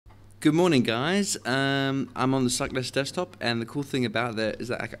Good morning, guys. I'm on the suckless desktop, and the cool thing about that is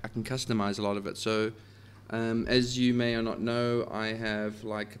that I can customize a lot of it. So, as you may or not know, I have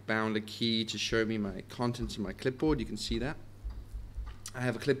bound a key to show me my contents in my clipboard. You can see that. I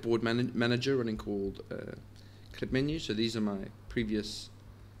have a clipboard manager running called clip menu. So these are my previous.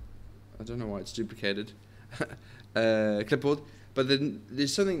 I don't know why it's duplicated. Clipboard. But then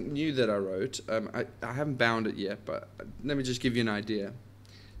there's something new that I wrote. I haven't bound it yet, but let me just give you an idea.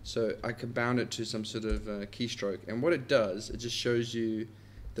 So I can bound it to some sort of keystroke, and what it does, it just shows you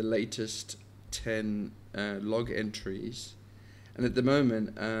the latest 10 log entries. And at the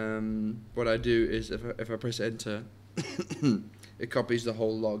moment, what I do is if I press enter, it copies the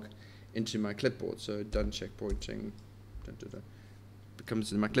whole log into my clipboard. So done checkpointing,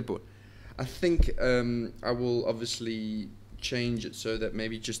 becomes in my clipboard. I think I will obviously change it so that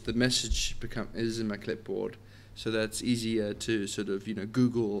maybe just the message is in my clipboard, so that's easier to sort of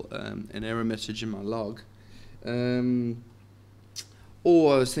Google an error message in my log.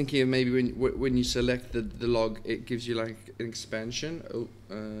 Or I was thinking of maybe when you select the log, it gives you like an expansion.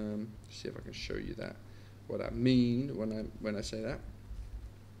 See if I can show you that, what I mean when I say that.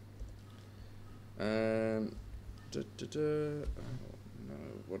 Oh no,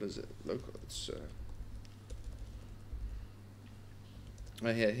 what is it? Local. It's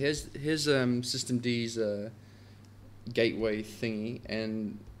here's System D's gateway thingy,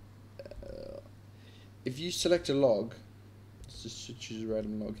 and if you select a log, let's just choose a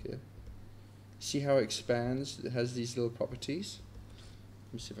random log here. See how it expands? It has these little properties.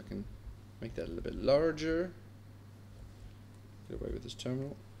 Let me see if I can make that a little bit larger. Get away with this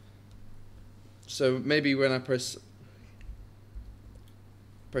terminal. So maybe when I press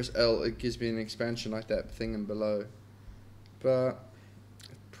L, it gives me an expansion like that thing and below, but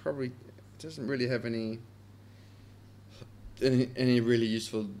it doesn't really have any really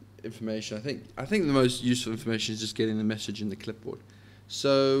useful information. I think the most useful information is just getting the message in the clipboard.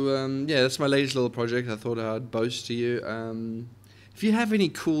 So yeah, that's my latest little project. I thought I'd boast to you. If you have any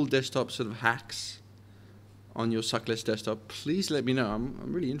cool desktop sort of hacks on your suckless desktop, please let me know.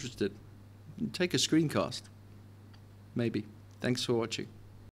 I'm really interested. Take a screencast, maybe. Thanks for watching.